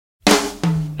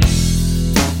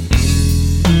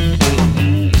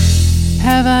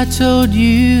I told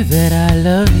you that I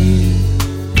love you?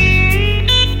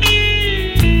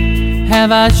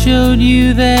 Have I showed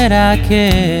you that I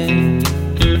care?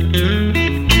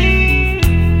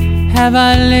 Have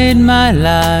I laid my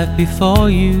life before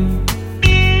you?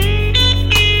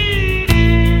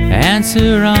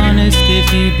 Answer honest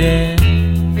if you dare.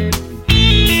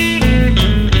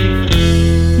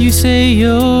 You say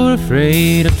you're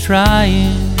afraid of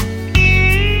trying.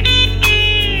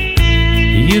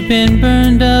 You've been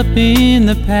burned up in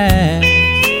the past.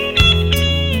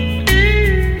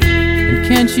 And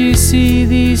can't you see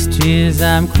these tears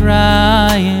I'm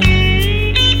crying?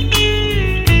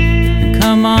 And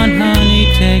come on honey,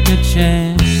 take a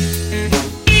chance.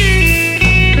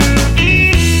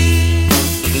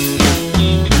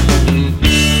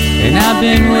 And I've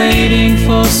been waiting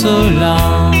for so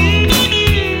long.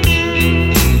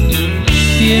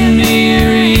 Give me a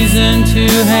reason to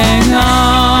hang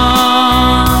on.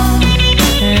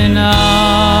 And I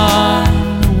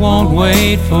won't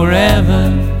wait forever.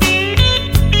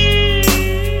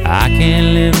 I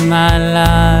can't live my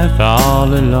life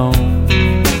all alone.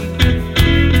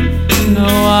 No,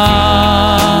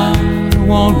 I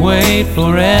won't wait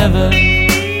forever.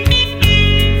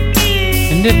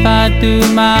 And if I do,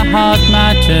 my heart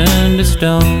might turn to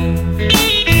stone.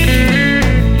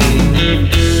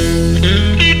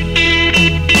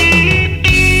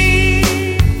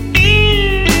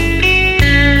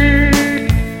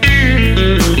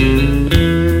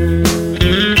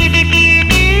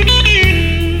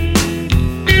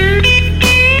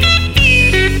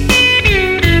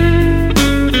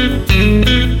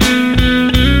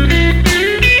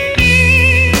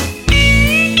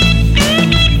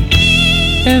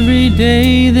 Every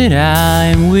day that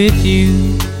I'm with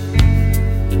you,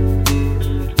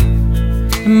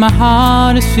 my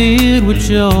heart is filled with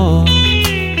joy.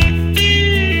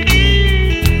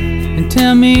 And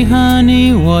tell me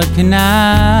honey, what can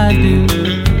I do?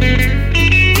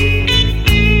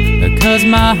 Because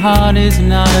my heart is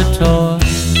not a toy.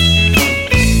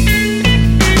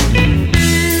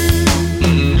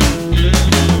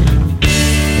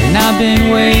 And I've been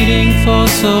waiting for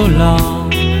so long.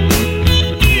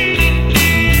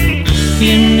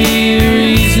 Give me a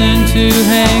reason to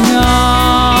hang on.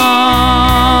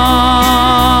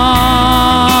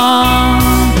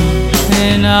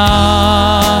 And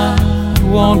I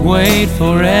won't wait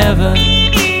forever.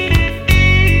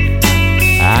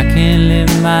 I can't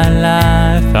live my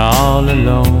life all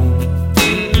alone.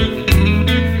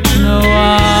 No,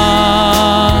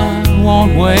 I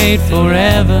won't wait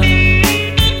forever.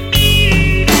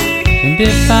 And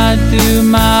if I do,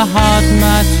 my heart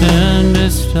might turn to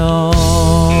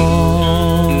stone.